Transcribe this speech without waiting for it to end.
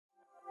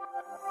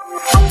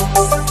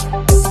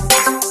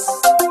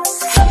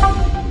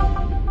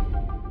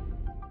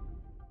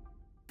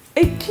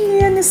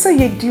ni say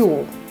ye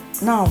do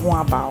na ho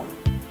about.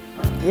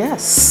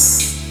 Yes.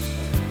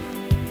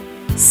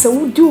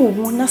 So do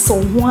ho na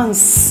so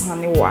once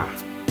aniwa.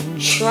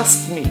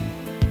 Trust me,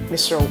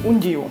 Mr.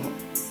 Undi ho.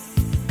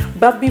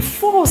 But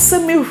before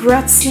say me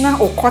ratsna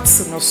or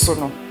kwatsi no so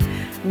no,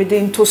 me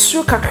de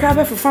ntosuro kakra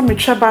be fefa me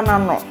tweba na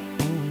no.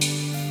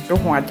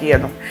 Ho ade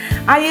no.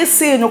 I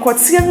say no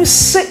kwatsi no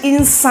she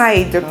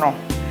inside no.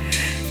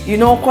 You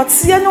know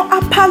kwatsi no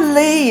upper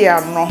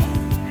layer no.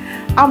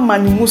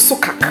 Amani so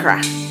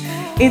kakra.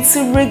 It's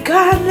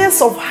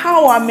regardless of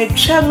how I may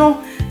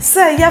channel,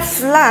 say ya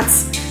flat,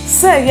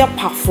 say ya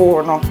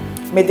pafo no.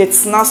 Me de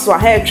tsna so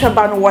ha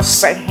tweba no wo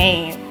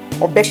hye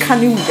obeka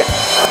ni uga.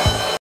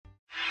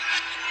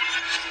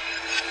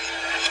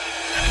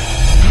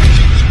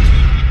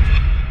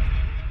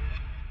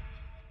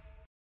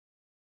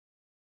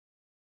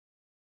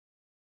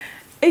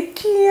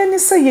 Eki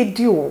say ye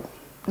do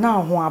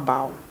na ho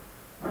about.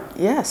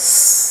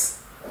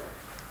 Yes.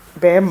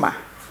 Bema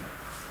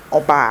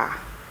oba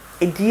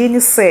edie ni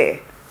say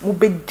mo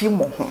bedi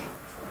mo ho.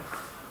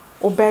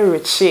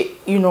 Obereche,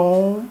 you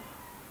know,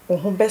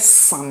 ho be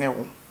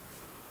sanel.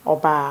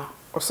 Oba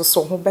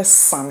ososo ho be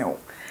sanel.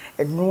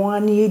 Eno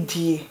ani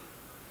edie.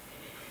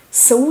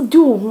 Se wodi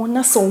ho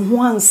na so ho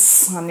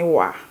ansane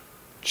wa.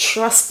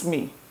 Trust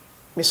me,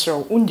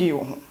 Mr. Undi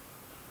ho.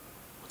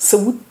 Se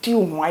wodi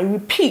ho, I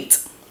repeat,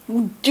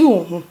 wodi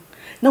ho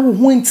na wo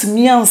ho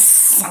ntimi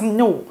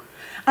ansane o.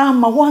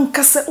 Ama one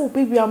kase, oh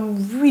baby,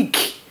 I'm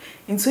weak.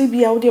 And so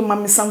be out there,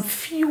 mommy, some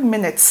few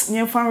minutes.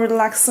 Near fun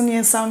relaxing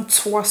and sound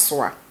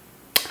twaswa.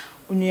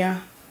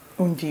 Unia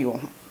undio.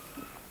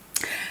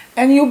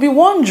 And you'll be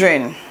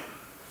wondering,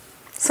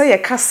 say a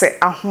kase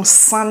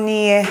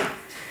ahosane,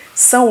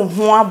 so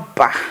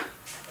waba,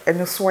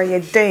 and so why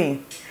a day.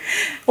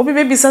 Oh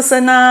baby,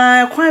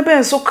 sasana, quite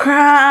bear so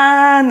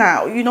cry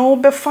now, you know,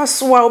 be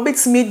fast while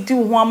bits me do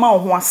one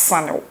more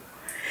sano.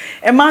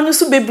 A man used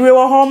to be brave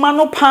or man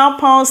no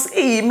pounds,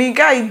 me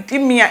guy,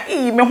 give me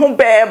a me home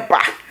bear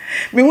back.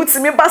 Me wuti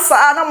me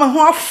basa na me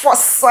ho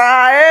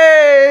afosa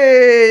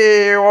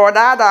o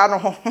dada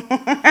no.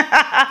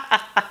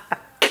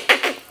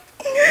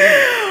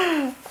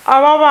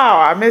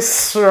 Ababa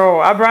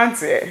Mr.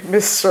 Abrante,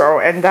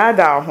 Mr. and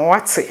dada ho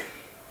ate.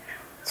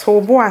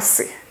 So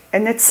boase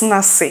and it's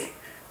nase.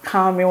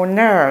 Calm your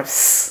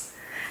nerves.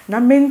 Na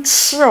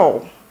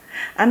mentro.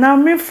 And I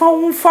mean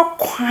for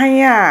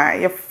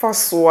kwaya ye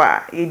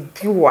foswa ye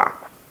diwa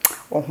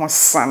o ho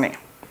sane.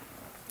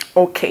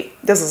 Okay,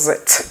 this is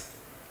it.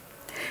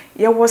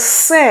 You was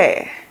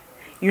say,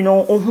 you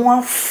know,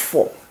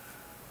 for.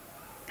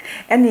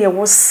 And you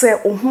was say,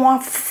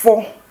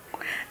 for.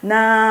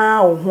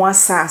 Na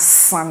sa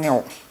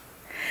sanel.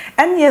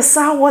 And yes,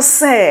 I was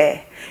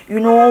say, you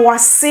know,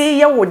 was say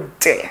you would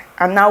there.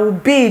 And now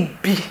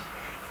baby,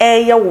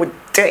 you would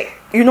there.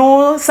 You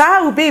know,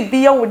 so baby,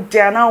 you would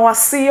there. Now I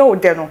see you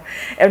there. No.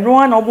 And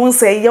one of them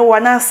say, you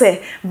wanna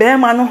say,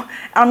 Bemano,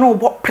 I know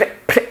what pre.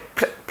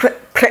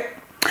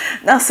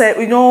 Now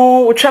say, you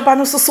know,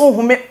 Trabano so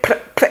who make pre.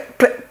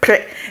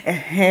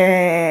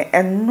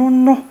 And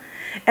no.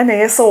 And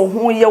I saw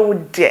who you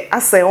would dare. I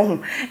say, oh,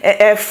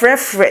 fre.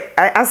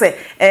 I say,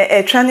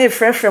 tranny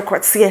fre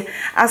quartier.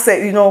 I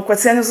say, you know,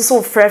 quartier is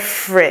so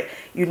fre,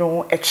 you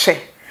know, a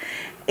che.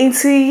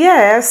 Into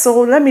yeah,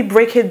 so let me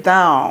break it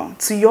down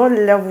to your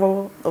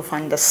level of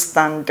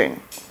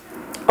understanding.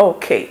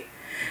 Okay.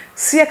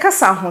 See, a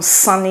casa on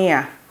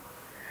Sania.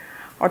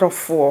 Order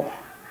 4.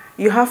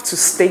 You have to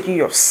steady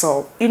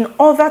yourself in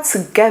order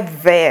to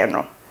get there.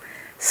 No?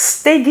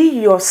 Steady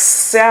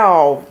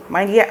yourself.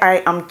 My dear,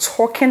 I am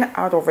talking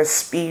out of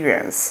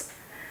experience.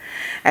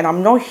 And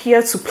I'm not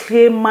here to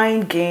play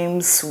mind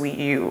games with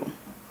you.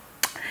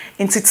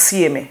 Into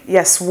TME.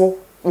 Yes, wo.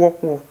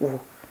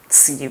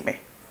 TME.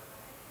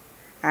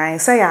 I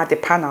say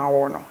Adepa na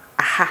no.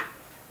 Aha.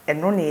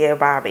 And no near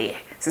baby.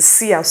 To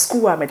see a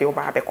school I made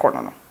baby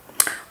corner.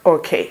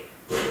 Okay.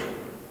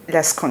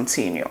 Let's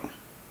continue.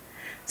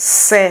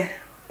 Say,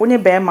 only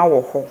bema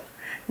wo ho.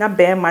 Na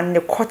bema ne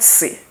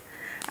kotse.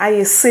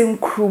 Aye se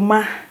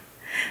nkruma.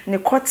 Ne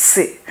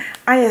kotse.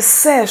 Aye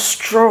se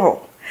straw.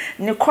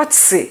 Ne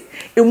kotse.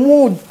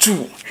 Emu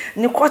du.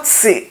 Ne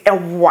kotse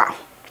ewa.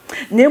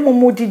 Ne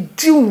momo di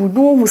diu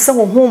no hu se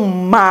wo ho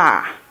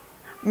ma.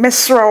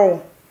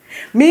 Mesro.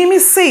 Me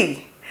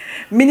say.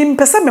 Minim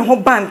pesa me ho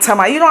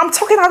bantama. You know, I'm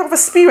talking out of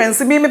experience.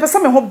 Me pesa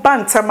me ho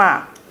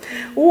bantama.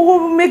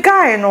 Oh, me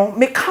guy no,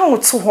 me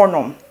count to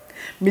honom.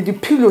 Me the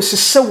pillow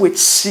she with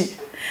she.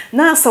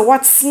 Na sa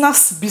what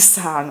snaps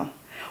bisa no.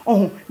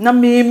 Oh, na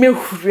me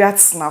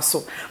hurats na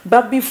so.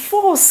 But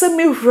before say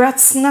me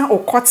hurats na o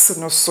kwatse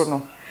no so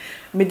no.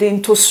 Me de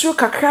ntosuro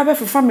kakra be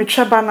fefa me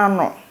tweba na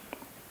no.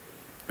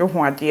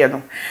 Ho ade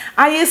no.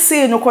 I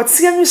say no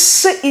kwatse no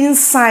she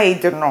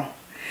inside no.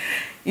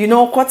 You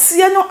know kwatse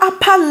no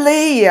upper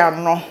layer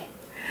no.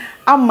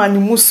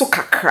 Amani so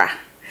kakra.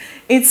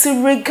 It's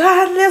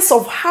regardless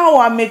of how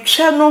I may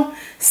channel,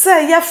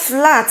 say ya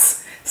flat,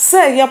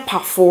 say ya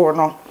pafo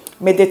no.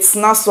 Me de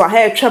tsna so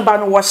ha tweba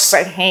no wo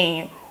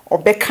hye or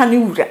beka ni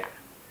wura.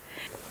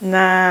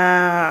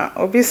 Na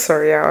obi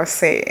sorry I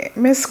say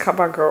Miss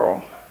Kaba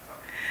girl.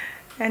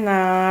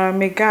 And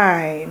me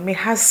guy, me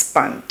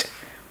husband,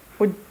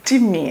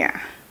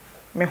 Odimia,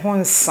 me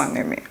hon son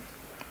me.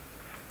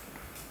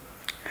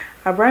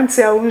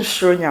 Abranti a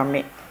unsuro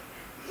nyame.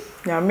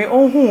 Nyame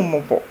ohun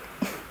mobo.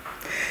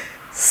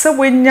 So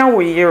when ya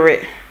wo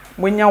yere,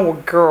 when ya wo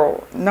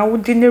girl, na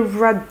wodi ne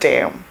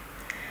radem.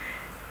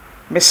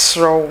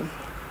 Mesro.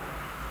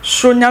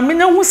 So nyame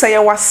na hu say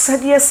ya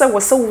wasade say wo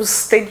say wo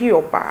steady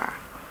oba.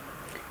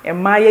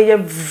 Emaye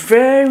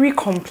very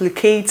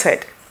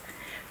complicated.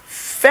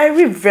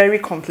 Very, very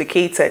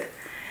complicated.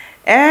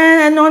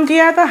 And on the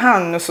other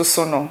hand, no,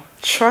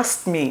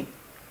 trust me,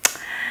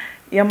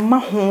 your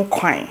mahon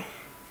kwan.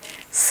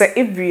 Say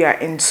if we are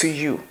into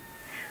you,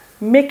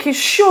 make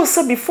sure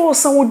so before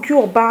someone do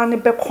oba ne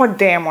be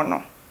kodem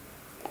no.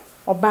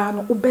 Oba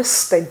no ube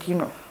steady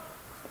no.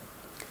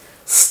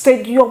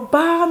 Steady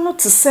oba no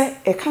to say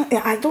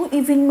I don't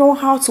even know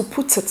how to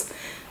put it.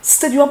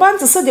 Steady oba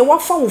to say the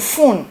wafa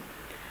phone.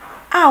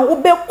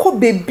 Ube ko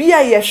baby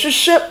a ye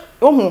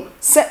ohun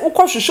se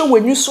ukwohwehwe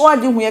wani so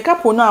ade hu ye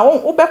kapo na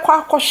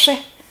ubekwa akohwe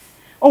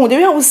ohun de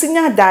wi a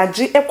wusinya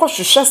adaje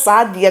ekwohwehwe sa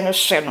ade no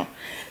hwe no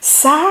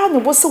sa no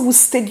bo se wo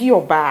steady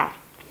oba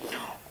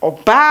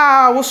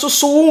wo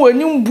soso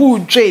wani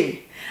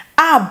mbudwe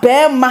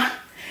abema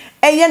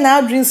eye na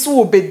adwin so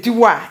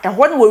obediwo a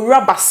eho ne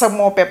wawura basam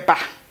obeba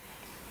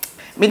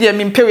me de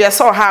mimpewe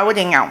so ha wo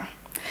de nyaw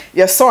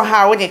ye so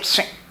ha wo de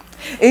twe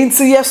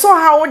enti ye so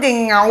ha wo de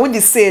nyaw wo de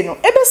se no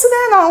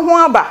ebesina na ho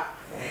aba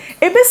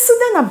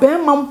ebesida na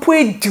bema mpo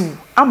edu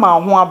ama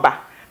ho aba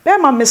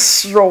bema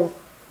mesro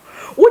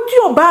wodi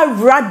oba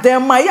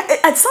radem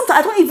sometimes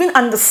I don't even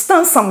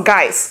understand some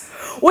guys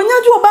when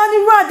you do oba ni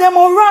radem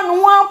or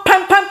run one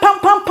pam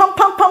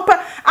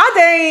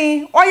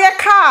aden oye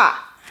car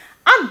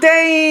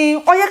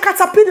aden oye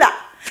caterpillar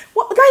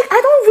like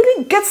I don't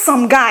really get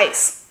some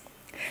guys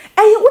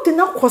wodi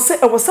na kwose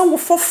e wose wo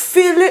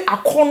fulfill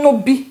akono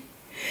bi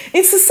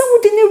inse se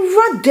wodi ni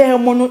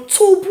radem no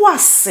to bu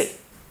ase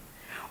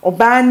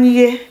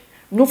Obanie,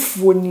 no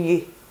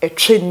funie, a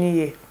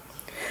trenie.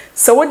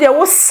 So what there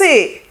was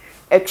say,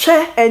 a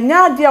chair, and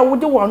now dear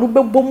would the one who be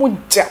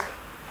bomuja,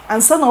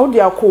 and son of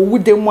the call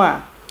with them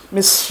one,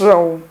 Miss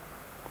Row.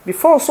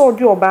 Before so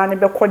do Obani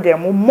be called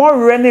them, more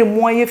rene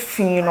more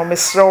fin or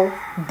Miss Row,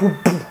 boo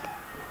boo.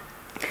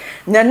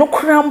 No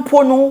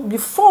crampono,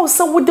 before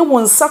so would the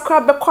one sacra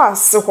be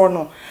cross, so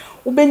no,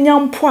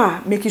 Ubenyam poa,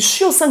 make it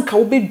sure some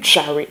cow be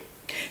jarry.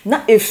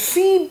 Na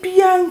efi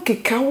bia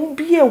nkeka wo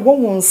bia wo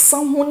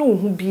wonsam ho ne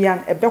wo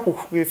bia ebe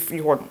kokwe fi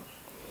ho no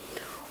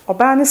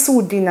oba ne se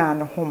udi na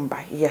ne ho mba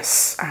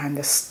yes I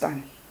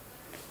understand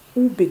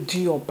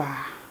ubedi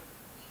oba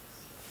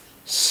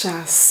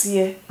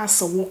shasie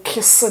asa wo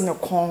kese ne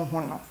kon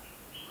ho no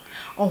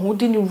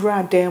ohudi ni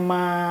wura dem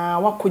ma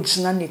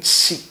wakogina ne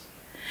chi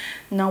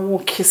na wo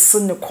kese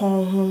ne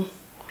kon ho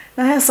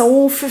na hesa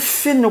wo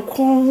fefe ne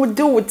kon ho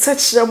de wo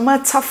tachira ma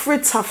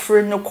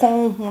tafre ne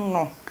kon ho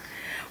no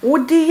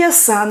wodi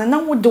yesana na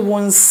wodi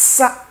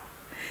wonsa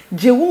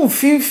je won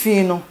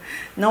finfin no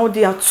na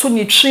wodi ato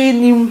ni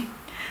training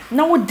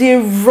na wodi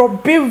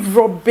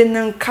robe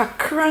nan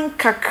kakran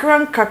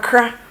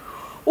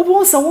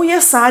wo sa wo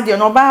yesa de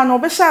no ba no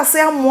be sha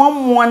ase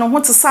amoamoa no ho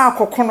te sa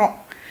akokono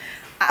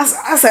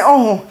ase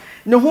ohun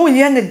ne ho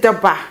ye ne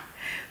deba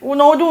wo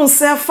na wodi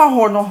wonsa fa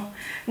ho no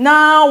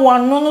na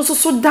wano no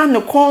so da ne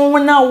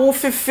kon na wo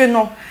fefe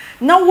no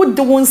na wo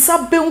de wonsa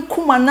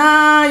benkuma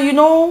na you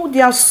know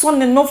their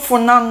son no for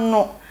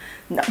no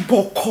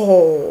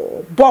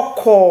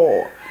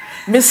boko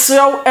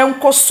mesrew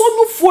enkoso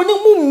no fo ni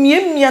mu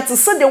miemia te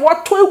se de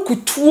wato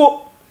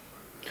ekutuo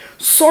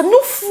so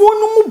no fo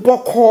no mu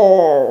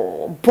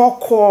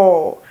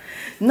boko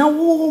na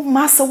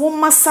wo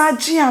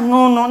massage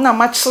ano na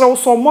ma kire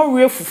so mo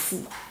we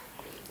fufu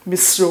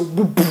mesrew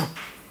bubu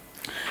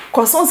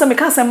cause on some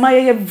can say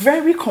my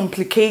very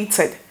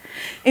complicated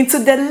into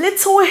the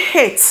little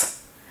hit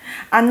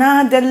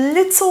and the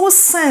little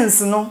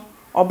sense no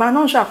oba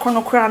no hwa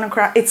kono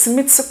kra it's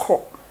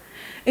mythical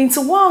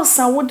into wow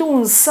sa wo do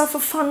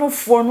unsafa no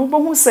for no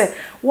bo hu say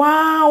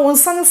wow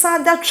unsan sa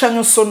da twa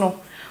no so no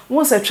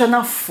won say twa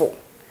na for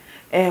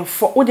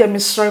wo de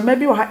mystery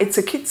maybe we it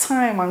take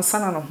time and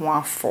sana no ho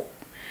afo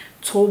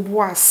to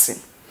bo ase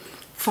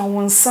fa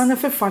won san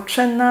fefa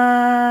twa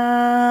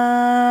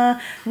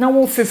na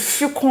wo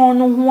fefi kon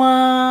no ho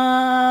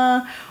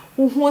a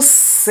wo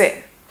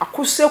se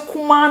akose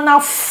kuma na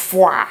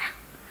foa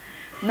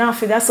na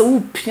afida se wo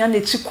pia na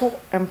chiko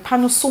empa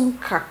no som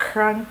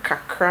kakran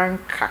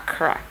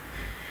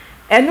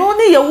eno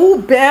ne ye wo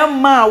be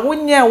ma wo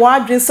nye wa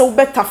adwen se wo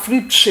beta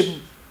free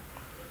trim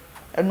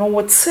eno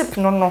wo tip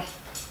no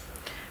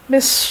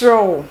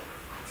mesro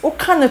o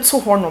kan to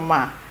ho no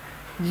ma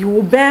yi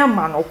wo be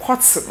ma no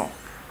kwot no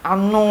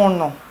ano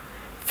no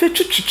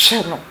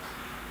fetwitwe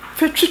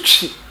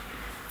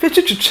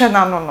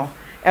na no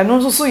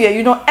eno so ye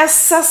you know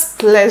excess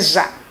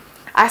pleasure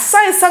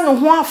aside say no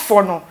ho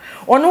afo no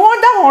ono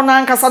oda ho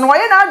na nkasa no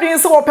ye na adwen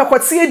se wo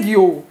pekwatie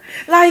dio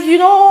like you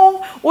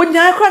know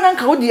onya kra na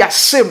nka wo di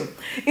ahyem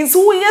into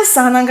wo ye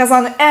sa na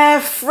nkasa no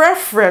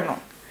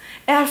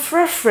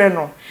frefre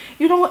no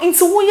you know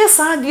into wo ye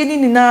sa de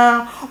ni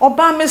na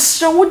oba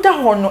mesre wo da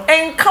ho no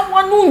enka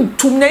wanu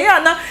ntum na ya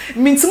na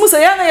mintimu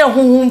se ya na ye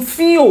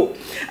honhomfi o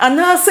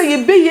ana se ye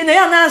beye na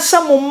ya na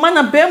ahya mo ma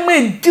na be ma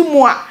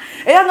edimu a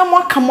ya na mo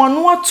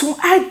akamano atum.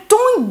 I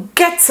don't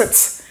get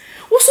it.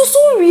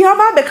 So we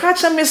have a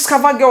catch a Miss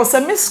Cover Girl,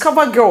 say Miss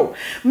Cover Girl,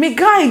 me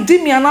guy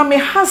dimia na me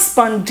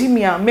husband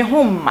dimia me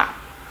home.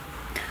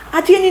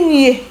 Adieni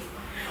nie.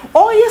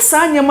 Oh yes,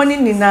 anya money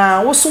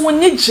nina. Was so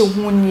nye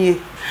jehunye.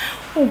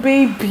 Oh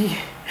baby,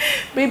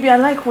 I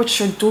like what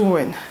you're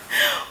doing.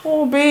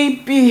 Oh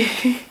baby,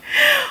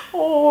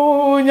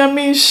 oh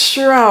nyami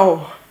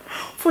shroud.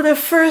 For the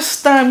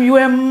first time, you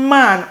a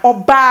man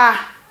oba.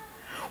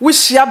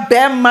 Wish ya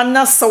bear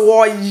manna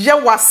so ye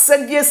was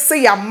said ye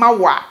say ya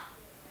mawa.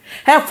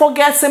 Hey,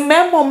 forget a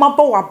memo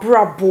mabo wa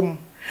brabum.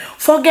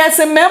 Forget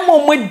a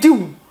memo me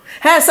do.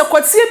 Hey, so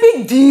kwatia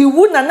bi di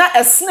wu na na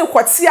esne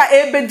kwatia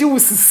ebe di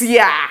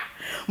usisia.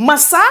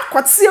 Masa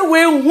kwatia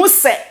we hu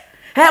se.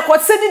 Hey,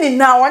 kwatia ni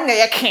na wa na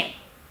yeken.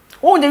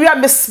 O de wi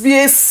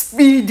abesbie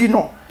speed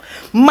no.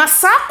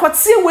 Masa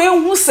kwatia we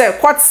hu se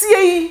kwatia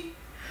yi.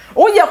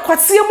 O ya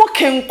kwatia mo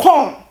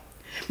kenkon.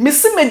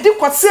 Misi medi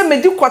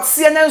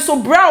kwatia na nso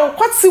bra o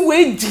kwati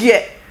we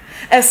die.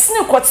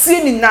 Esne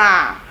kwatia ni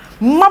na.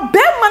 My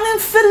bear man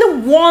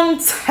feel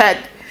wanted.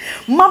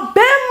 My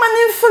bear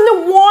man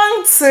feel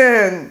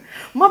wanting.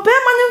 My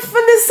bear man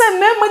feel say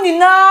me money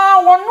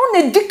na one no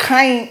ne di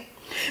kan.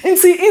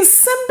 Nti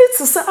insembe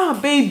to say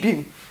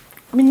baby.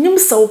 Me nim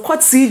say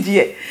kwati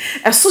die.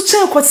 Eso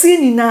chen kwati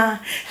ni na.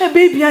 Hey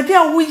baby ade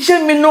a wo je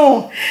me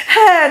no.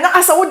 Hey na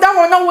asa wo da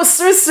ho na wo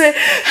sresre.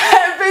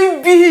 Hey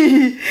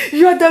baby,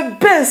 you are the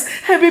best.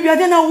 Hey baby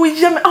ade na wo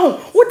je me.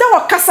 Wo da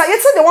wo kasa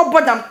yete de wo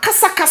bodam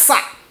kasa.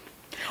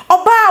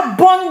 Oba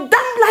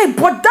bondam like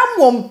bodam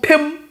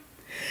wompem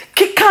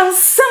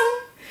kikansem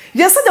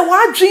yes the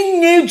wadwin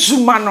nye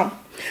juma no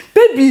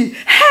baby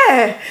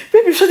hey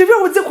baby should be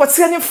with the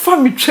kwatia ne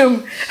family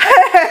twem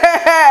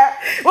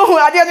oh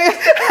ade ne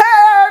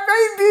hey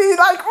baby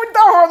like what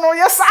the no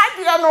yes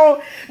ade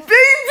no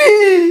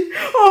baby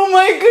oh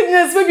my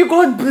goodness baby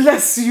God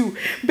bless you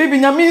baby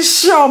nyame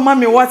sure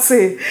mama what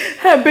say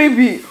hey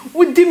baby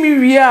Udi mi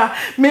ria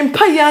me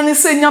mpa ya ne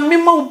se nyame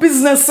ma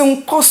business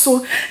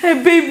nkoso hey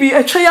baby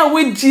a try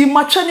we di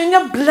ma try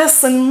nya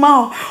blessing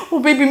ma oh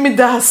baby me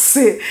da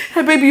say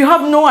hey baby you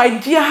have no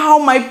idea how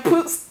my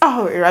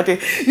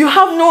you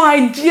have no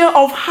idea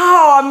of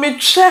how I me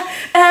try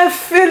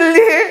feel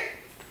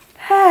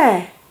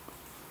hey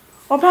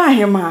oba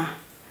hima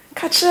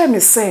ka kire me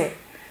say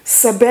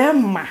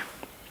sebema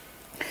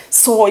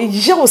so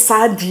ye o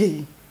sa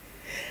die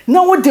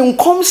na wo de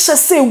nkom hye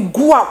se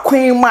gu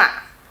akwan ma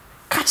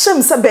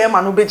Kachem se be ma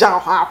no beja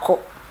ho akọ.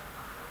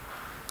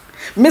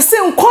 Me se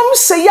nkom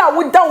hye ya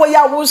wo da wo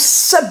ya wo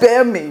hye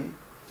be me.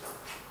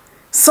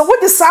 So wo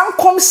de san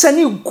kom hye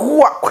ni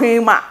gu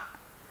akwan ma.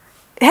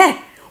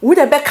 Wo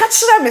de be ka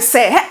kire me se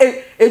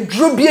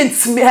eduro bi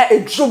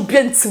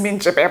ntimi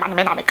nje be ma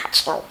me na me ka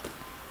kire.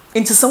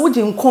 Enti se wo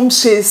de nkom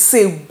hye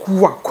se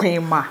gu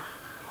akwan ma.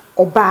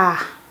 Oba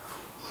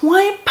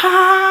Why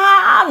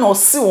pa no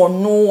si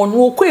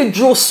ono ko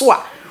eduro so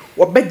a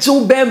wo beje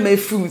wo be ma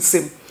fi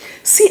nsem.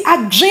 See a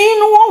drain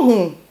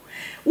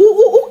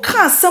wo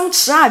can some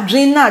tra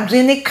drain na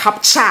drain ne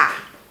capture.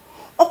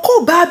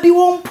 Oko ba bi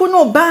won po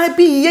no ba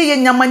bi ye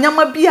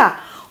nyama bi a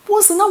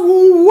won se na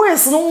wo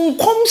worse no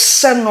nkom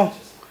hye no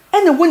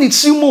ene woni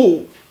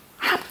chimo.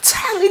 I'm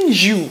telling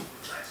you.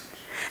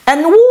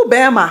 And wo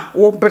be ma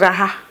wo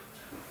braha.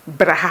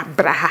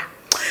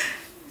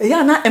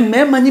 Ya na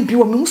emema ni bi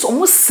wo me so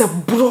mo se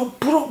bro.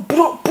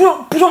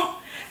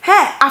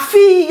 Hey,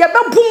 afi ya be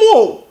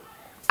bumo.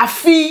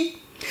 Afi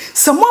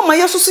Someone my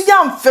yasu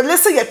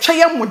Zionfelix ye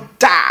twa mu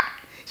da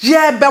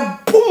ye be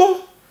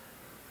boom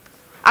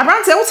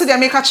Abrante wo se de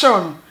make a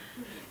chon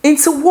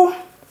nti wo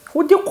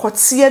de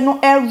kotie no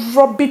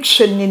robi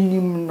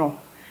twenenim no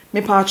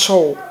me pa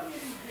cho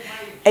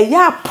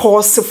ya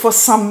pause for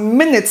some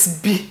minutes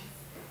bi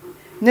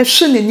na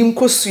hwe nenim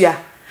kosua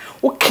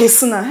wo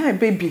kese na hey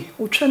baby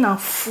wo twa na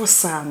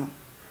fosa no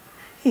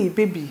hey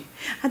baby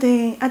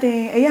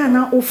ade ya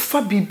na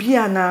ofa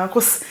bibia na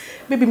cause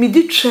baby me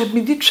did try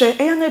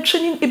na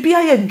training e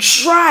bia ya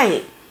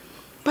dry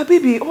but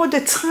baby all the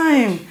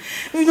time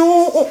you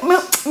know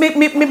me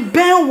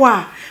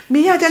benwa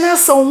me ya na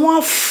so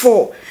one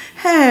for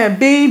hey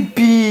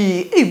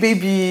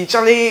baby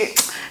Charlie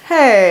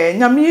hey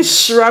nyame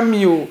shira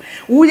mi o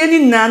wo ye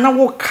ni na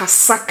wo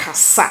kasa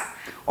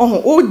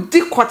o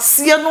di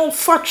kwatie no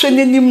fa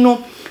twenenim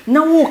no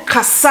na wo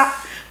kasa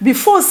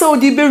before so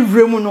di be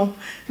remu no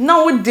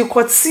na wo di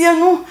kwatie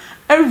no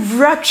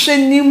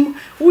Evratchenim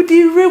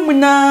udi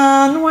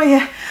remuna no ye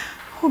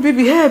oh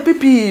baby hey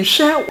baby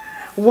share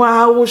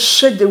wow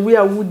share the way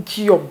I would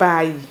your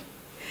buy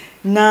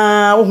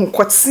na oh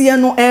kwatia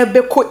no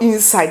ebe ko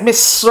inside me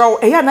srow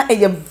e ya na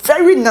e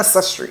very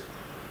necessary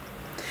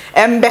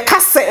Beka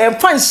se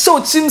fan show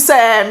chim se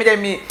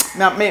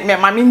me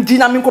mami ndi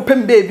na me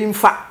kopem baby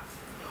mfa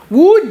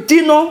wo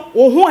di no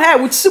wo ho ha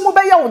wo chimu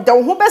be ya wo da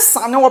wo ho be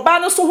sane wo ba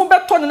no so ho be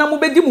to na mo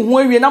be di mo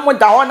ho awie na mo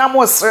da ho na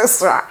mo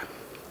sresra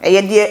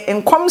eye de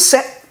enkom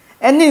hye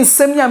ene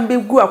nsem ya mbe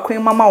gu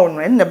akwan mama wo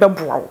no ene be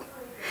boa wo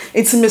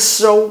enti me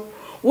srew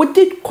wo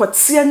di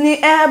kotie ni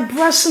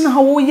brush na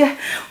wo ye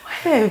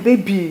hey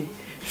baby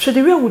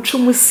hwede we wo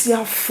twom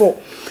siafo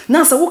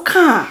na se wo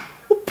ka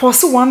wo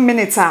pause 1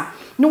 minute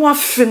no wa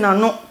fina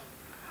no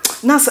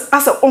na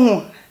asa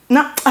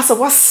na asa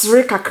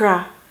wasre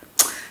kakra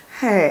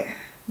hey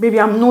baby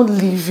I'm not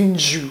leaving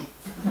you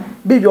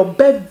baby your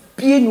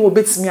baby no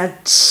obetimi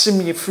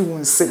achim ye free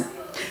wonsem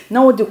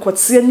na wo de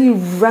kotie ni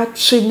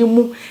rache ni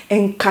mu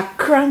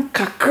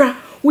enkakra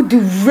wo de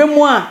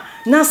wremu a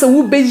na asa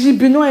wo beji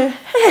bi no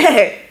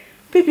hey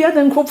baby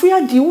adan kofu ya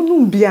di wo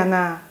no bia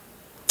na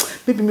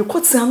baby me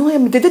kotie ano he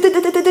me de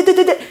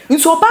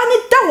nso ba ni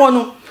da wo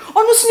no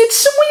ono so ni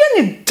chimu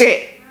ye ni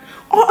de.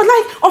 Or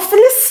like, or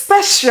feeling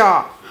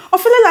special, or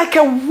feeling like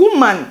a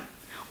woman.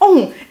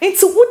 Oh,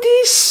 it's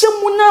woody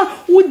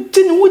shamuna,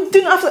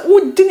 woodin after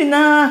woodin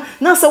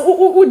na so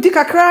woody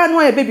kakra no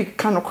a baby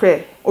cannot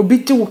cry, or be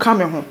two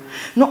coming home.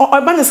 No,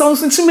 or banner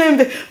sounds to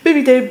me,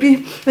 baby, they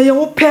be a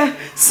young pair,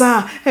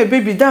 sir, hey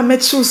baby, that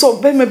met you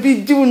so baby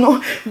do no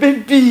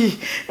baby.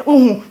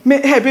 Oh,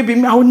 hey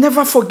baby, I will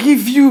never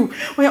forgive you.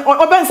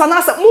 Or banner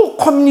answer more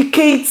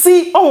communicate,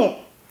 see, oh.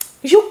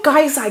 You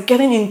guys are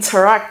getting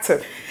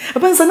interactive.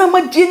 But sana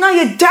madina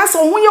ye das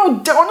on when you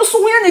de on so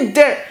when you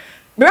de.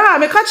 Bra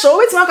me catch o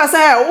wait make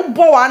say o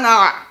bo 1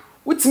 hour.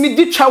 With me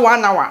di twa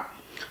 1 hour.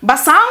 But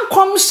san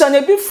commission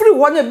e be free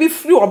one e be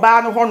free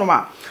oba no ho no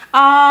ma.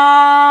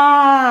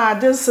 Ah,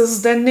 this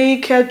is the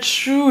naked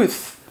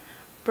truth.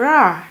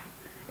 Bra,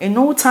 in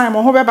no time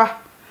o ho beba.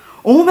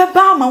 O ho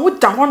beba ma wo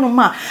da ho no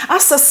ma.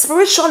 As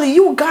spiritually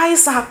you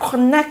guys are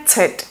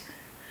connected.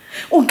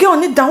 O ge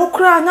oni da wo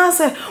kra na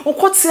se o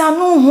kotia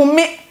no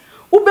home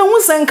ube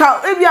hu senka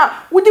ebia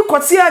wodi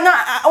kotia na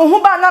ho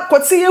ba na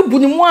kotia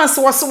ebuni mu ase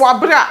wo se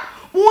wabra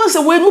mu se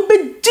we no be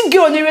dige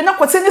oni we na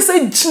kotia ne se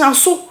gina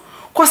so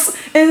kos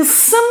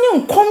ensam ne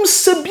nkom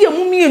se bia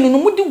mu mienu no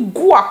mudi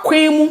gu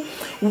akwan mu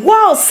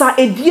while sa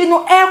edie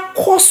no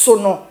ekoso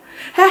no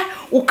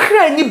o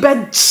kra ni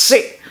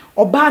beje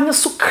oba ne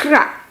so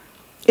kra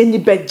eni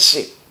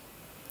beje.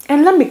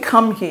 And let me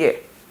come here.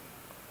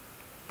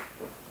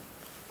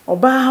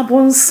 Oba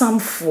bon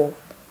samfo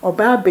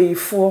oba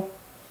beifo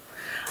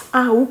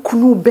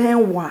ukunu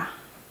benwa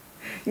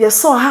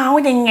yeso ha wo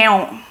de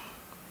nyew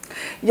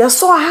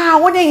yeso ha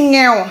wo de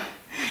nyew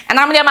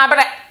ana me ma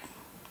bre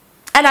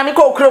ana me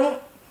ko krom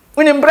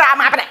unim bra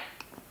ma bre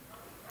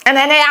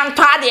ana ne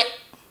anto ade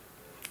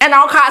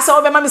ana o ka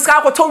so be ma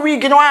miska ko to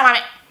wig no ama me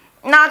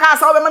na ka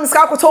so be ma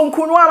miska ko to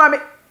nkunu ama me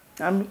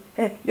ami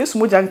yesu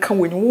mo jan kan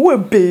woni wo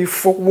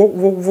beifo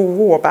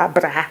wo ba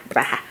bra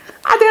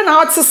ade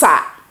na otisa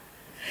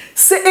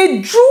se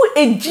edru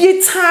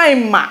edie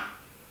time ma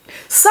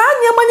sa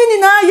nyama ni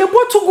na ye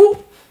botugu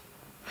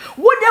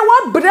wo de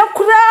wa bra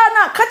kura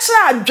na ka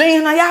kira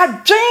adwen na ya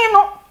adwen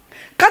no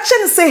ka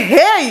kire say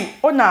hey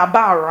ona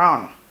ba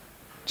around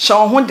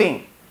show ho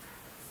den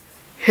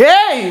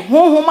hey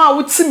honhoma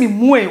wutimi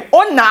mu e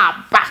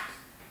ona ba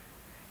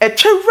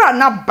etwewura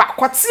na ba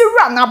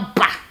kwatewura na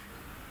ba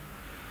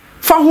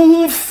fa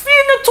honhom fi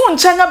ne to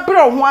nche na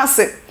bra ho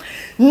ase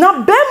na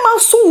be ma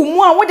so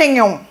mu a wo de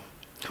nyew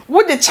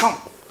wo de cham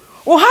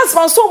o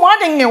husband so mo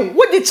adenye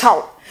wo di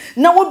chaw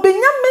na wo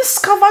benya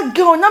discover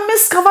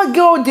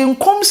girl de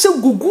nkom se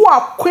gugu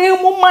akwan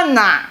mu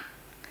mana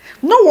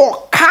no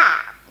wo ka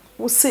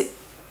wo se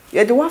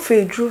ye de wa fa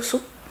edru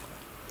so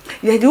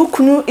ye de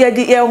ukunu ye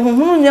de ye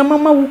honhunu nya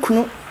mama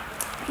ukunu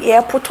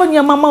ye poto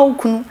nya mama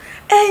ukunu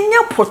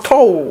enya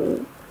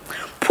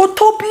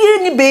poto bie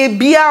ni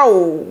bebia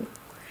o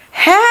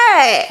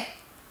he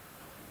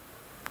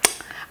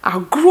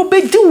agro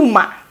be di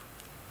uma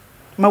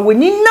ma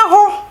woni na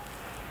ho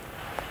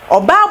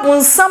oba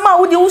bonsama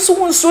wo de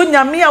wusu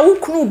nyame a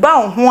wukunu ba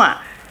ho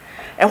a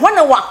ho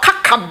na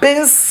wakaka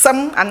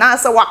bensam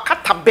anasa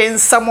wakata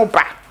bensam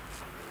ba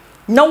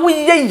na wo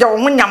ye yo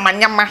ho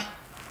nyama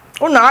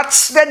una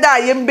achire da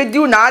ye mbedi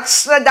una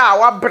achire da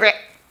wa bre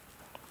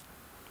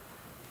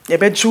ye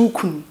be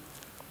jukunu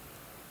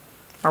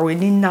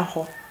aweni na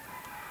ho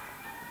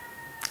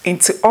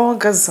into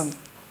orgasm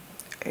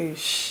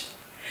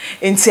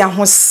into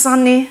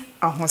ahosane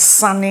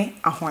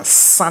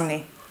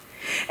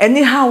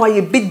anyhow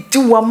I be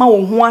do ama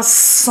wo ho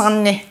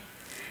asane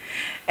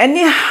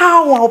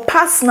anyhow our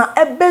partner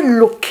ebe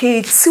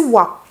locate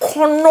wa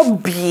kono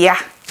bia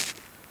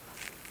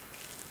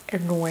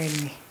eno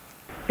ani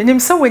enim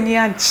se wani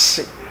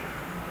anchi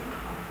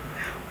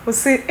o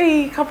say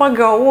eh kapa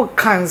girl wo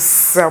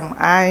kansam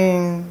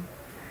ai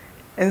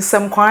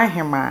ensam kwa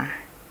hema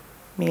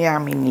me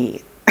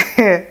amini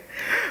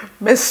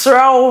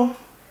mesrao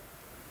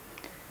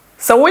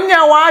so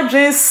wonya wa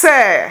adwen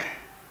se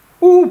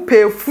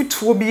upe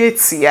futuo bi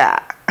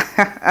etia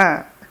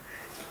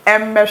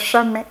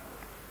emmehwame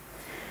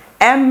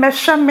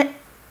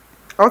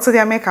also the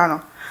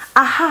americano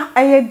Aha,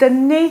 I the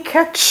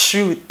naked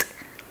truth.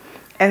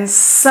 And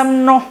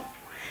some no.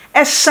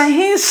 A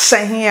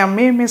shahin,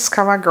 me Miss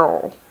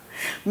Cavago.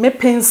 Me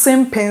pense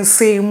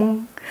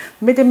mu.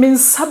 Me de min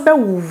sabe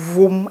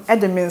wom, e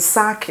de min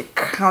sa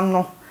keka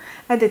no.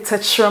 E de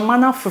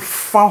tetramana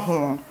fefa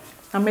ho.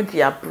 Na me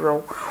de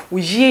abro.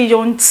 Uye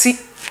yonti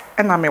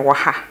e na me wo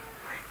ha.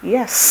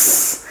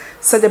 Yes.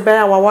 So the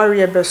bear wa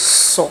worry ebe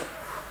so.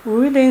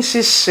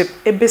 Relationship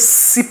ebe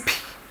sipi.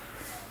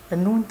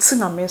 Enu nti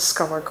na me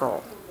discover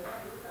girl.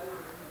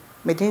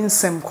 Me de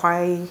nsem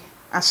kwai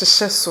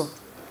ahyehyɛ so.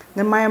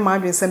 Ne my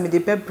madwen say me de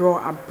bebro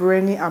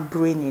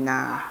abrani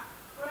na.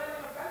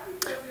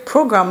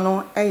 Program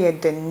no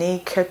the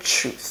naked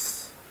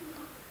truth.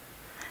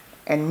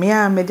 And me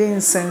de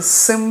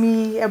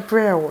nsensemi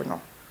ebrɛ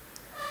no.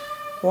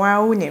 Wa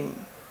unim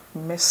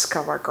Miss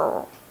Cover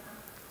Girl.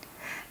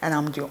 And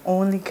I'm the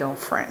only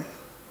girlfriend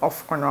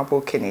of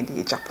Honorable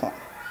Kennedy Japan.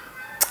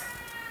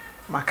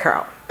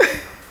 Macau.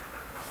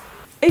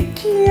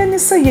 Again,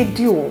 it's a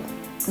deal.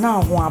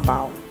 Now, what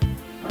about?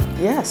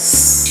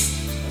 Yes.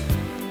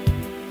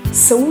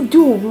 So,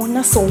 do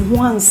one so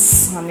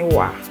once,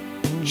 Aniwa.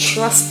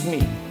 Trust me,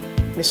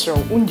 Mr.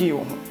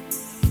 Undio.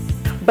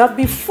 But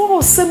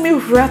before send me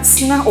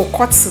rats na or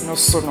cuts no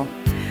sono,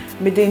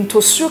 me de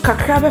into suka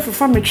crab for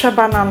family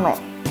trabana no.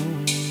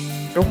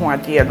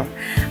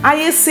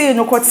 I say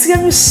no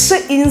kwatia no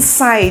shit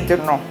inside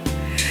no.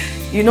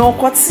 You know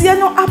kwatia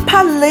no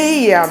upper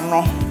layer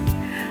no.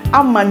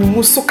 Amani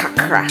muso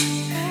kakra.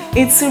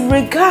 It's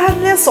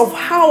regardless of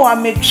how I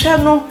make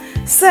channel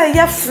say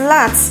ya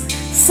flat,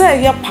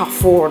 say ya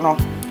pafo no.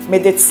 Me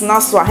de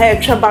tsna so ha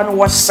traba no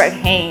wa she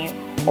hen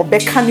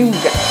obeka ni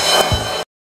uga.